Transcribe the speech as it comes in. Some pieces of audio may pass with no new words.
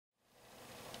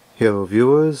Hello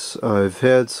viewers, I've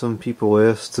had some people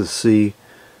ask to see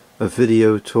a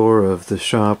video tour of the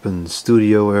shop and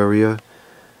studio area.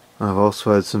 I've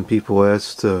also had some people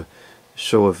ask to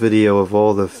show a video of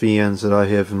all the fans that I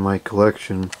have in my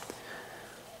collection.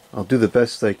 I'll do the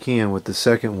best I can with the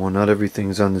second one. Not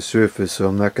everything's on the surface, so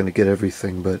I'm not going to get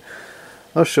everything, but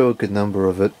I'll show a good number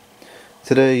of it.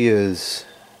 Today is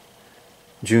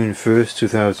June 1st,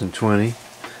 2020.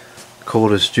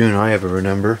 Coldest June I ever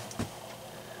remember.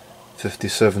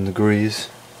 57 degrees.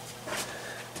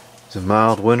 It's a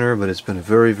mild winter, but it's been a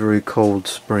very, very cold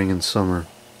spring and summer.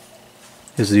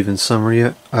 Is it even summer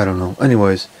yet? I don't know.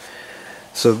 Anyways,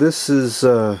 so this is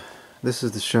the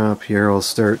shop here. I'll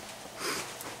start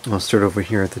over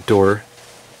here at the door.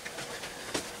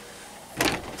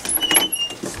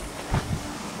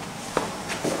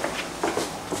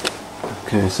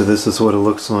 Okay, so this is what it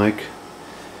looks like.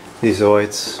 These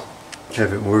lights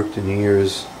haven't worked in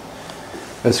years.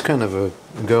 That's kind of a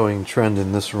going trend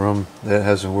in this room that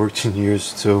hasn't worked in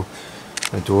years too.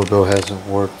 My doorbell hasn't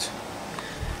worked.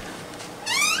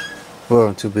 Well,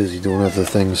 I'm too busy doing other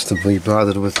things to be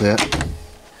bothered with that.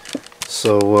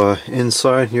 So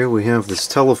inside here we have this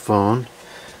telephone,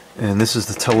 and this is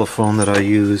the telephone that I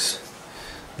use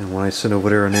and when I sit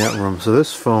over there in that room. So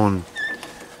this phone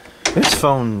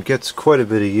gets quite a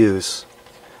bit of use,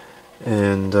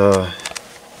 and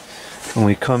when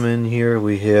we come in here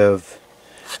we have,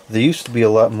 there used to be a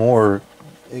lot more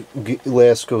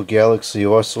Lasko Galaxy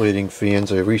oscillating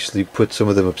fans. I recently put some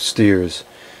of them upstairs,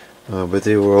 but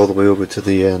they were all the way over to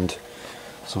the end.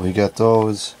 So we got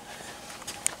those.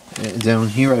 And down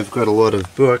here I've got a lot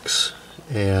of books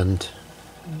and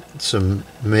some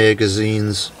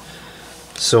magazines,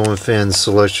 sewing fan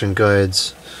selection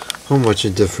guides, a whole bunch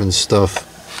of different stuff.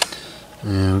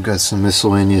 And we've got some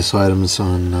miscellaneous items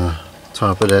on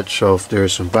top of that shelf.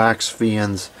 There's some box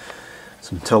fans,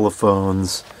 some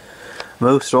telephones.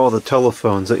 Most all the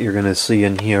telephones that you're going to see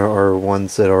in here are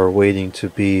ones that are waiting to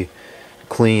be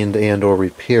cleaned and or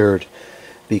repaired,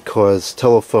 because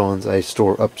telephones I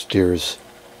store upstairs.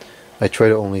 I try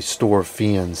to only store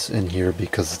fans in here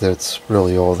because that's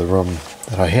really all the room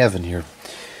that I have in here.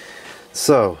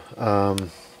 So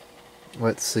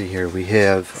let's see here. We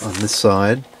have on this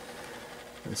side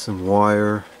some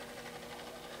wire,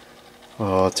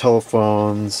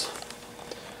 telephones,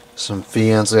 some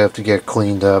fans that have to get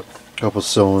cleaned up, a couple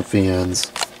sewing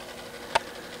fans.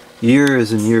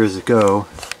 Years and years ago,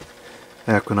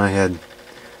 back when I had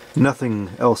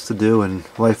nothing else to do and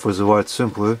life was a lot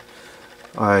simpler,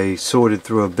 I sorted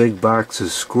through a big box of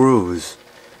screws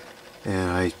and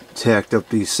I tacked up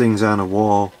these things on a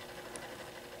wall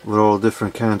with all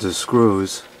different kinds of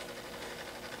screws.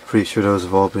 Pretty sure those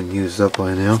have all been used up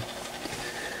by now.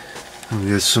 And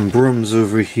we got some brooms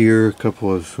over here, a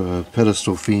couple of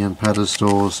pedestal fan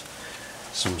pedestals,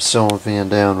 some sewing fan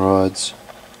down rods.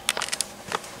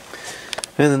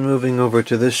 And then moving over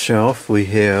to this shelf, we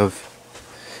have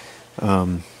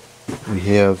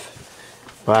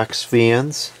box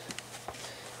fans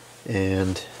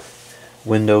and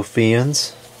window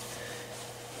fans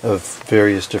of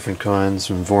various different kinds,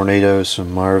 some Vornado,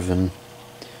 some Marvin,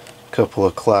 a couple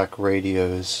of clock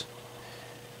radios.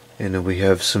 And then we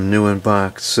have some new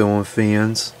in-box sewing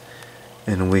fans,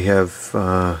 and we have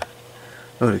oh,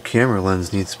 the camera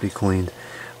lens needs to be cleaned.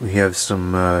 We have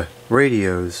some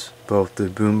radios, both the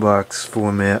boombox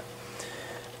format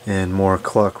and more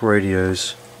clock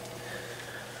radios.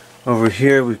 Over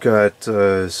here we've got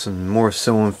some more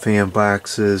sewing fan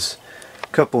boxes, a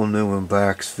couple new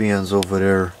in-box fans over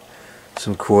there,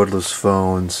 some cordless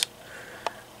phones.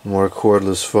 More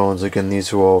cordless phones. Again,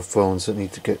 these are all phones that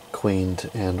need to get cleaned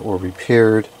and or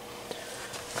repaired.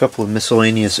 A couple of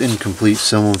miscellaneous incomplete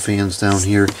sewing fans down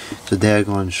here. It's a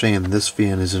daggone shame this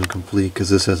fan is incomplete because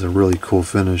this has a really cool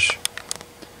finish.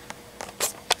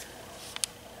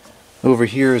 Over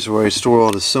here is where I store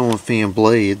all the sewing fan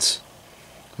blades.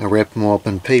 I wrap them all up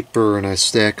in paper and I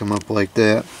stack them up like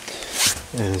that.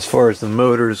 And as far as the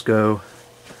motors go,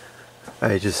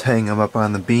 I just hang them up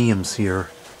on the beams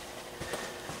here.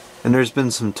 And there's been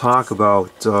some talk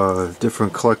about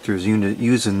different collectors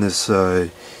using this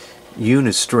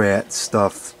Unistrat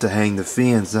stuff to hang the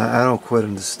fans. Now, I don't quite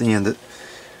understand it.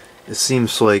 It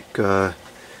seems like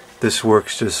this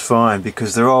works just fine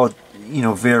because they're all, you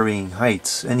know, varying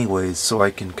heights anyways, so I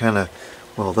can kind of,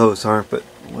 well, those aren't, but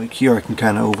like here I can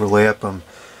kind of overlap them.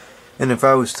 And if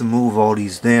I was to move all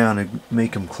these down and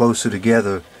make them closer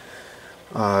together,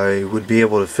 I would be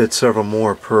able to fit several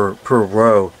more per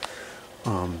row.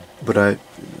 But I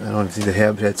don't think the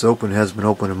Habitat's open. It hasn't been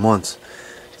open in months.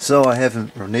 So I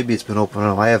haven't, or maybe it's been open,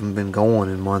 I haven't been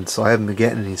going in months, so I haven't been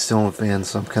getting any ceiling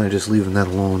fans, so I'm kind of just leaving that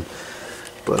alone.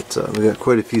 But we got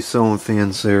quite a few ceiling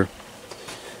fans there.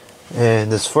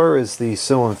 And as far as the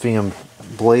ceiling fan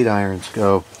blade irons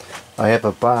go, I have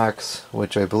a box,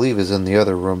 which I believe is in the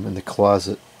other room, in the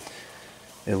closet.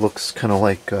 It looks kind of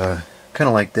like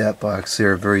that box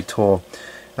there, very tall.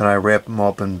 And I wrap them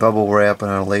up in bubble wrap and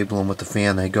I label them with the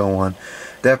fan they go on.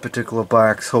 That particular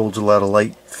box holds a lot of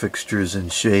light fixtures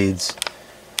and shades.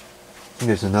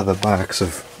 There's another box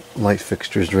of light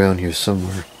fixtures around here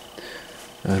somewhere.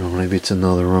 I don't know, maybe it's in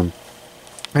another room.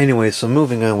 Anyway, so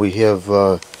moving on, we have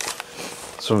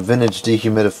some vintage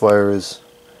dehumidifiers,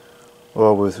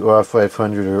 all with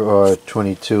R500 or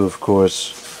R22, of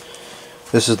course.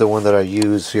 This is the one that I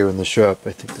use here in the shop.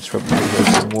 I think this probably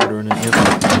has some water in it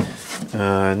here.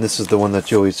 And this is the one that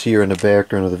you always hear in the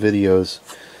background of the videos.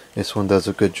 This one does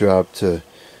a good job to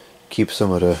keep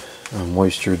some of the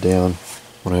moisture down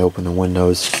when I open the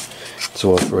windows. It's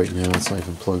off right now, it's not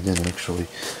even plugged in actually.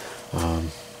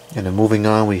 And then moving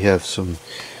on, we have some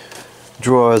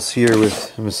drawers here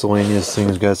with miscellaneous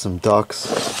things. Got some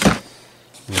ducks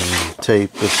and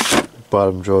tape. This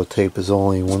bottom drawer tape is the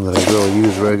only one that I really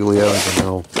use regularly. I don't even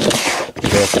know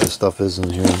what half of the stuff is in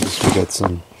here. We got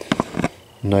some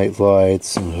night lights,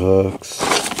 some hooks,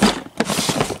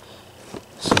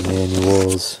 some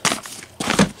manuals.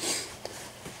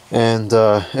 And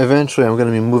eventually I'm going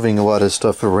to be moving a lot of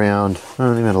stuff around. I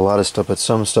don't even a lot of stuff, but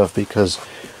some stuff, because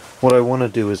what I want to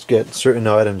do is get certain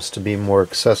items to be more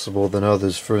accessible than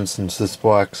others. For instance, this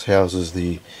box houses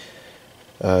the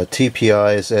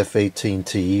TPI's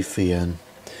F18TE fan,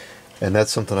 and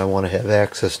that's something I want to have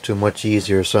access to much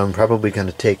easier, so I'm probably going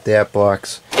to take that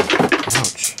box,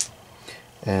 ouch,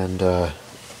 and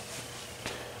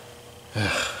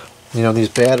you know, these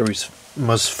batteries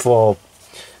must fall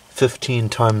 15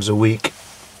 times a week,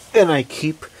 and I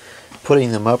keep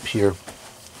putting them up here.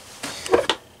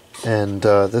 And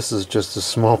this is just a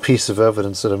small piece of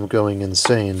evidence that I'm going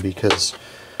insane, because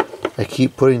I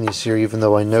keep putting these here even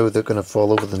though I know they're going to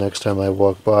fall over the next time I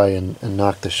walk by and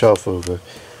knock the shelf over.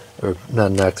 Or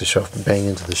not knock the shelf, but bang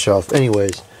into the shelf.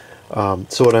 Anyways,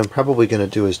 so what I'm probably going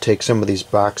to do is take some of these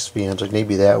box fans, like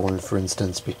maybe that one for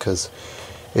instance, because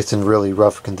it's in really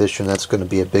rough condition. That's going to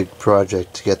be a big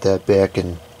project to get that back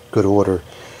in good order.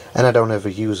 And I don't ever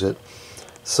use it.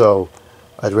 So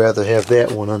I'd rather have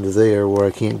that one under there where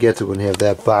I can't get to it and have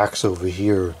that box over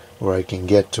here where I can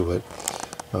get to it.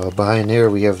 Behind there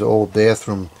we have the old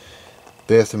bathroom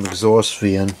exhaust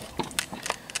fan.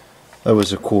 That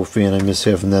was a cool fan. I miss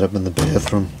having that up in the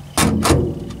bathroom.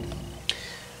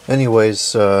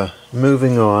 Anyways,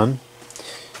 moving on.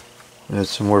 There's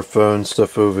some more phone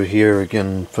stuff over here.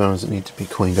 Again, phones that need to be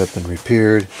cleaned up and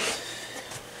repaired.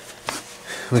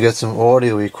 We got some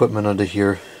audio equipment under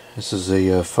here. This is a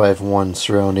 5.1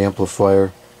 surround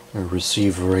amplifier, or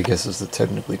receiver, I guess is the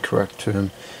technically correct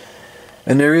term.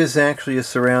 And there is actually a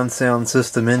surround sound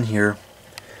system in here.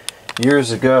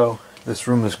 Years ago, this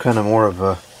room was kind of more of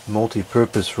a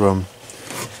multi-purpose room,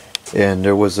 and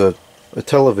there was a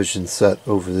television set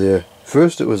over there.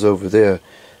 First it was over there,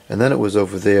 and then it was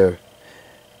over there.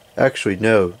 Actually,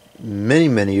 no,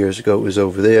 many years ago it was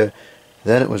over there,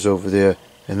 then it was over there,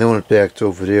 and then went back to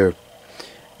over there.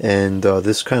 And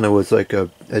this kind of was like a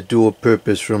dual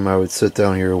purpose room. I would sit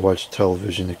down here and watch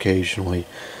television occasionally.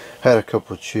 Had a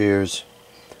couple of chairs.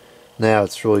 Now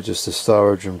it's really just a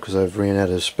storage room because I've ran out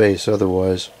of space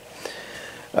otherwise.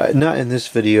 Not in this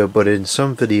video, but in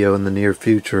some video in the near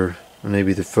future, or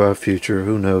maybe the far future,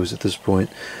 who knows at this point,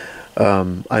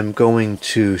 I'm going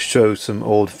to show some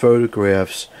old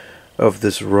photographs of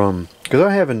this room, because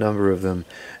I have a number of them,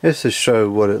 just to show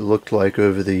what it looked like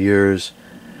over the years.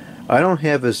 I don't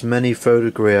have as many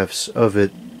photographs of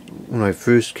it when I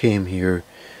first came here.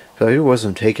 I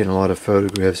wasn't taking a lot of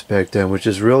photographs back then, which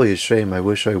is really a shame. I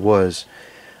wish I was.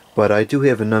 But I do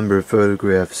have a number of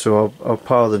photographs, so I'll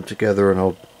pile them together and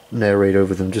I'll narrate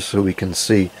over them just so we can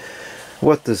see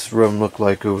what this room looked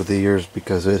like over the years,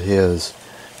 because it has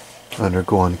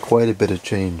undergone quite a bit of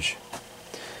change.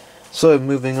 So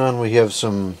moving on, we have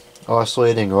some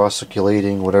oscillating or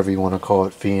osculating, whatever you want to call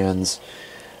it, fans.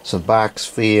 Some box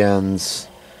fans,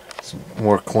 some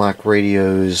more clock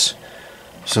radios,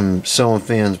 some ceiling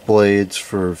fans blades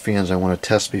for fans I want to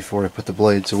test before I put the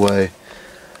blades away.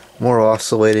 More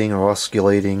oscillating or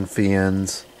osculating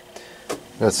fans.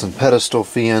 Got some pedestal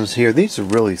fans here. These are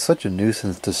really such a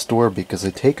nuisance to store because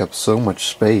they take up so much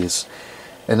space.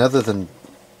 And other than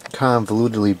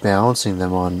convolutedly balancing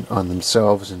them on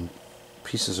themselves and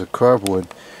pieces of cardboard,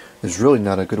 there's really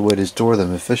not a good way to store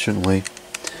them efficiently.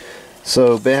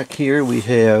 So back here we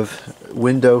have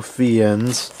window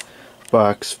fans,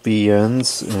 box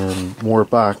fans, and more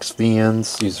box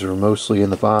fans. These are mostly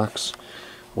in the box.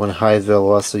 One high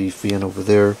velocity fan over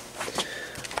there.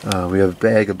 We have a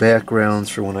bag of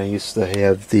backgrounds for when I used to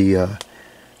have the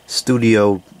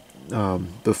studio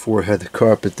before I had the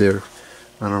carpet there.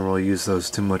 I don't really use those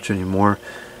too much anymore.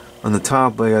 On the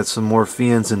top I got some more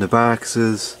fans in the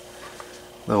boxes.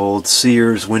 The old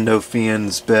Sears window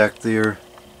fans back there.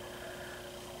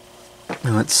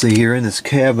 And let's see, here in this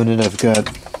cabinet I've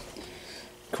got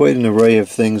quite an array of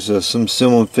things. Some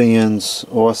ceiling fans,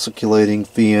 oscillating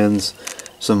fans,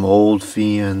 some old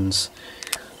fans,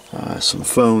 some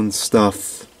phone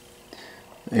stuff,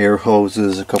 air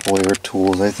hoses, a couple air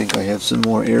tools. I think I have some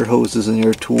more air hoses and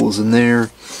air tools in there.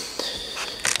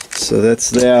 So that's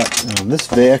that. This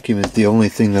vacuum is the only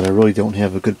thing that I really don't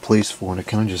have a good place for, and it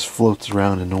kind of just floats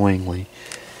around annoyingly.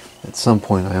 At some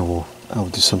point I will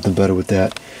do something better with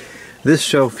that. This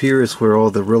shelf here is where all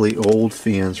the really old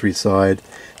fans reside.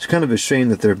 It's kind of a shame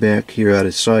that they're back here out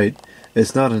of sight.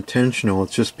 It's not intentional,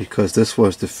 it's just because this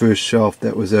was the first shelf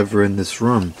that was ever in this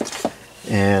room.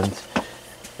 And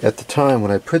at the time when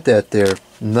I put that there,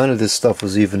 none of this stuff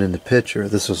was even in the picture.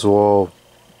 This was all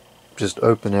just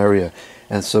open area,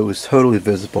 and so it was totally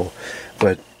visible.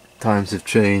 But times have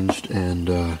changed,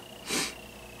 and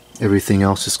everything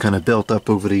else is kind of built up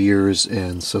over the years,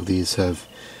 and so these have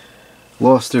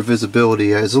lost their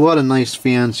visibility. There's a lot of nice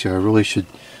fans here.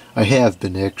 I have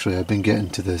been actually. I've been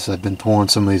getting to this. I've been pulling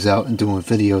some of these out and doing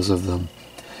videos of them,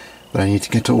 but I need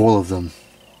to get to all of them.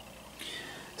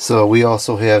 So we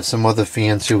also have some other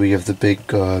fans here. We have the big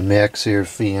Maxxair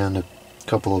fan, a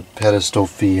couple of pedestal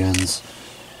fans,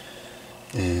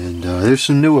 and there's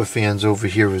some newer fans over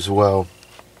here as well.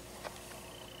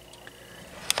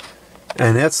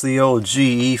 And that's the old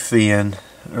GE fan,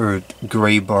 or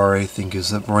Graybar I think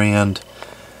is the brand.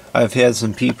 I've had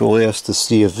some people ask to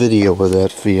see a video of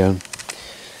that fan,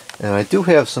 and I do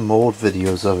have some old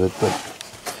videos of it,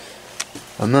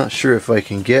 but I'm not sure if I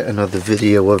can get another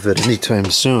video of it anytime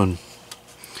soon.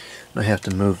 I have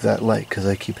to move that light because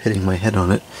I keep hitting my head on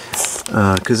it,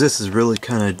 because this is really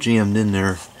kind of jammed in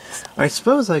there. I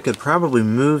suppose I could probably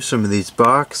move some of these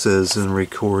boxes and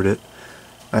record it.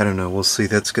 I don't know, we'll see.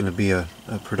 That's going to be a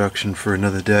production for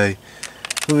another day.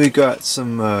 We got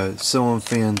some ceiling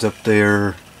fans up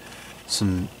there,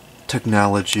 some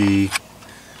technology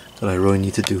that I really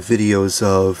need to do videos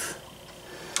of,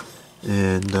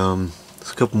 and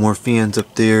there's a couple more fans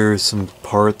up there, some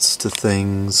parts to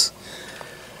things,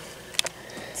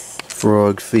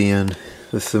 frog fan,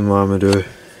 a thermometer,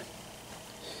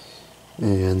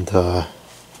 and a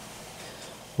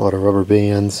lot of rubber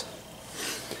bands.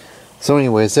 So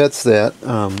anyways, that's that.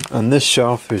 On this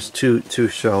shelf, there's two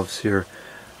shelves here.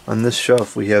 On this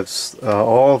shelf we have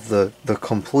all of the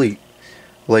complete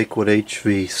Lakewood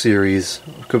HV series,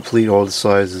 complete all the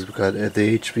sizes. We've got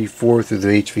the HV4 through the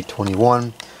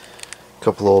HV21, a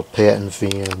couple of patent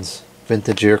fans,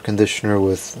 vintage air conditioner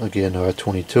with, again,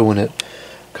 R22 in it,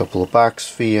 a couple of box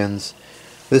fans,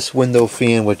 this window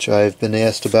fan, which I've been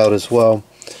asked about as well.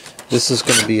 This is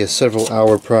going to be a several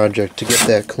hour project to get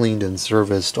that cleaned and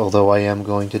serviced, although I am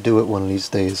going to do it one of these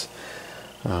days.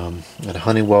 That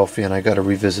Honeywell fan, I got to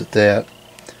revisit that.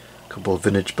 A couple of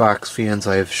vintage box fans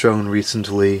I have shown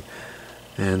recently,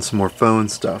 and some more phone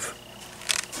stuff.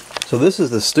 So this is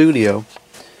the studio.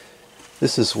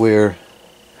 This is where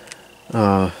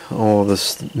all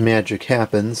this magic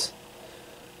happens.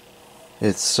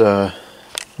 It's well,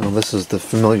 this is the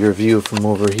familiar view from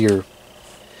over here,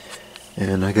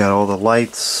 and I got all the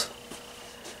lights.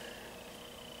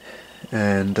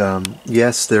 And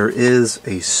yes, there is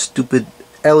a stupid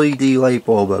LED light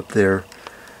bulb up there.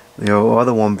 The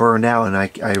other one burned out, and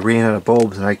I ran out of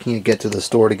bulbs, and I can't get to the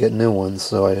store to get new ones,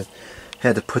 so I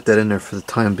had to put that in there for the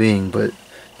time being. But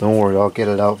don't worry, I'll get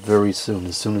it out very soon,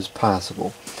 as soon as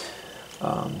possible.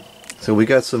 So we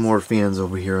got some more fans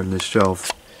over here on this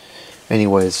shelf.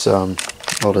 Anyways, all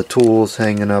the tools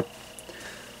hanging up,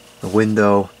 the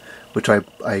window, which I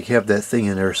have that thing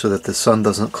in there so that the sun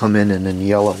doesn't come in and then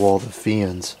yellow all the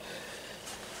fans.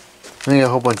 I got a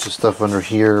whole bunch of stuff under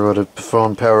here, with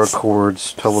phone power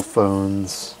cords,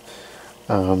 telephones,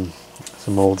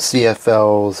 some old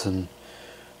CFLs, and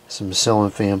some ceiling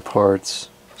fan parts,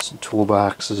 some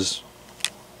toolboxes,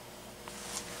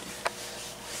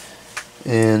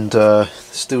 and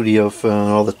studio phone.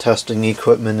 All the testing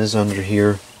equipment is under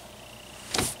here.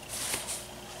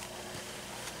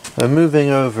 Moving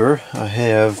over, I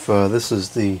have, this is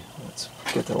the, let's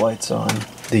get the lights on,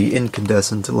 the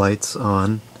incandescent lights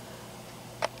on.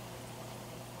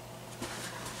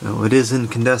 No, it is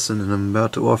incandescent, and I'm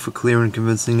about to offer clear and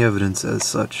convincing evidence as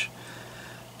such.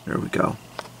 There we go.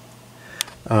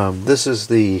 This is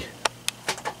the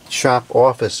shop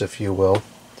office, if you will.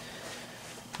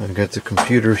 I've got the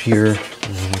computer here,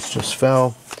 and it's just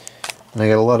fell. And I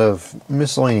got a lot of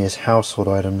miscellaneous household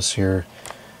items here.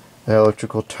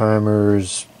 Electrical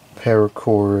timers, power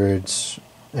cords,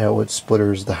 outlet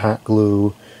splitters, the hot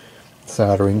glue,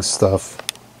 soldering stuff.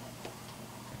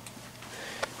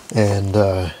 And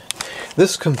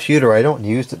this computer, I don't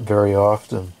use it very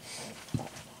often,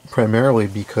 primarily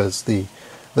because the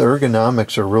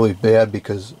ergonomics are really bad,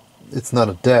 because it's not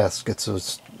a desk.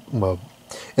 Well,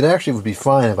 it actually would be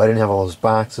fine if I didn't have all those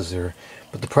boxes there,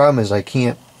 but the problem is I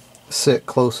can't sit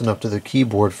close enough to the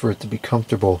keyboard for it to be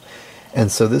comfortable,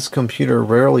 and so this computer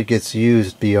rarely gets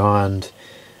used beyond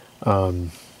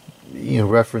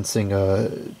referencing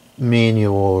a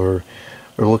manual or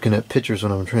looking at pictures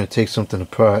when I'm trying to take something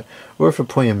apart, or for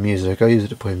playing music. I use it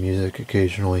to play music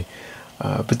occasionally,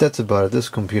 but that's about it. This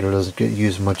computer doesn't get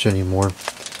used much anymore,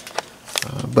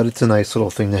 but it's a nice little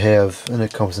thing to have, and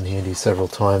it comes in handy several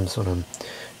times when I'm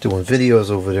doing videos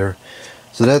over there.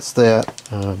 So that's that.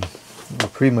 We're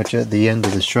pretty much at the end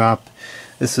of the shop.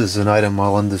 This is an item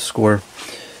I'll underscore.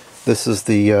 This is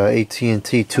the AT&T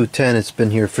 210. It's been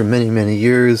here for many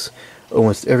years.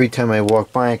 Almost every time I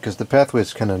walk by it, because the pathway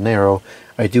is kind of narrow,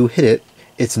 I do hit it.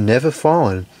 It's never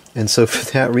fallen, and so for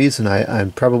that reason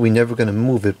I'm probably never going to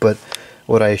move it, but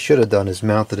what I should have done is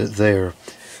mounted it there.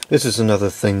 This is another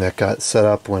thing that got set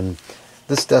up when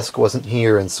this desk wasn't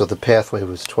here, and so the pathway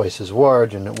was twice as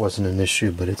large, and it wasn't an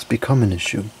issue, but it's become an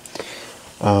issue.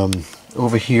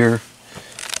 Over here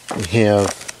we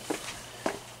have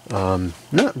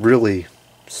not really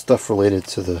stuff related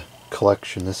to the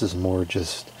collection. This is more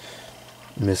just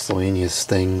miscellaneous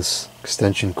things,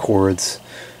 extension cords,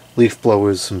 leaf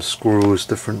blowers, some screws,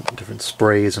 different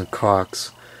sprays and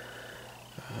caulks,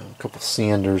 a couple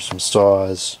sanders, some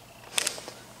saws.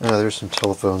 There's some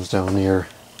telephones down there.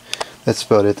 That's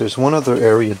about it. There's one other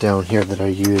area down here that I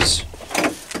use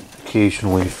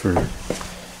occasionally for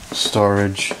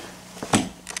storage.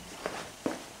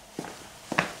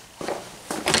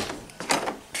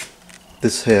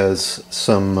 This has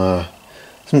some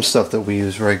stuff that we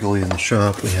use regularly in the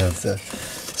shop. We have the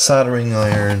soldering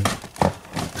iron,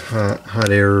 hot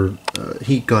air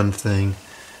heat gun thing,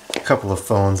 a couple of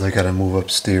phones I gotta move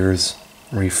upstairs,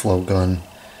 reflow gun,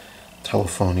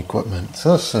 telephone equipment.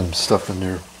 So there's some stuff in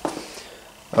there.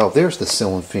 Oh, there's the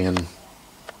ceiling fan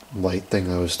light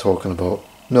thing I was talking about.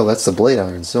 No, that's the blade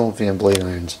irons, ceiling fan blade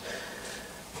irons.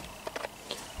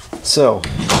 So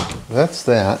that's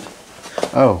that.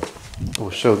 Oh,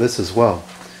 we'll show this as well.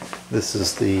 This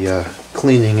is the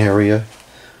cleaning area.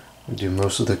 I do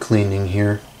most of the cleaning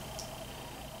here.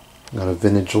 Got a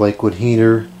vintage Lakewood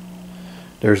heater.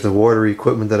 There's the water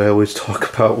equipment that I always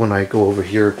talk about when I go over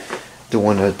here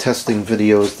doing testing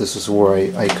videos. This is where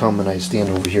I come and I stand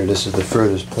over here. This is the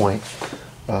furthest point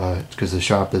because the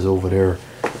shop is over there.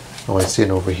 So I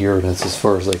stand over here, and that's as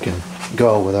far as I can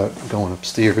go without going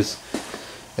upstairs.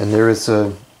 And there is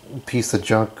a piece of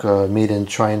junk made in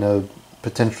China,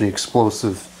 potentially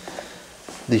explosive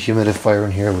dehumidifier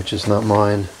in here, which is not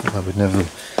mine. I would never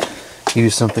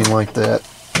use something like that.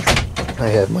 I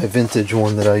have my vintage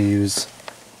one that I use,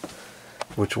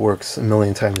 which works a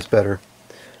million times better.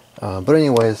 But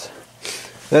anyways,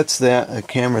 that's that. The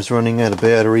camera's running out of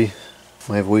battery.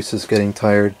 My voice is getting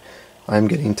tired. I'm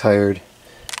getting tired.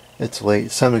 It's late.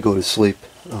 It's time to go to sleep.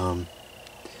 So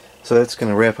that's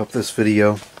going to wrap up this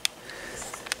video.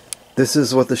 This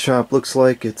is what the shop looks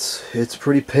like. It's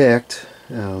pretty packed.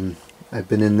 I've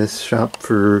been in this shop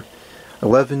for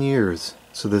 11 years.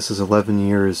 So this is 11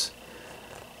 years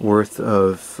worth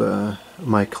of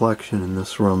my collection in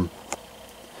this room.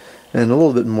 And a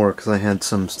little bit more because I had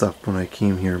some stuff when I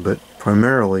came here, but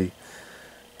primarily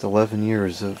it's 11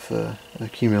 years of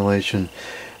accumulation.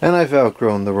 And I've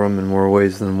outgrown the room in more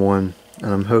ways than one,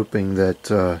 and I'm hoping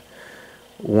that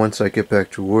once I get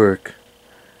back to work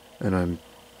and I'm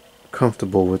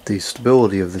comfortable with the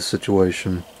stability of the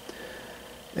situation,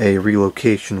 a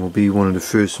relocation will be one of the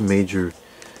first major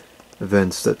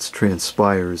events that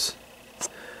transpires.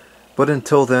 But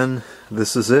until then,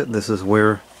 this is it. This is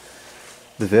where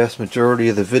the vast majority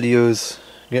of the videos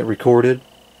get recorded.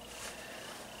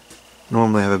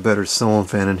 Normally I have a better ceiling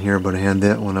fan in here, but I had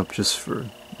that one up just for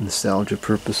nostalgia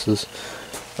purposes.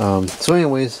 So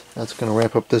anyways, that's going to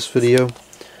wrap up this video.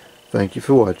 Thank you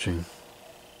for watching.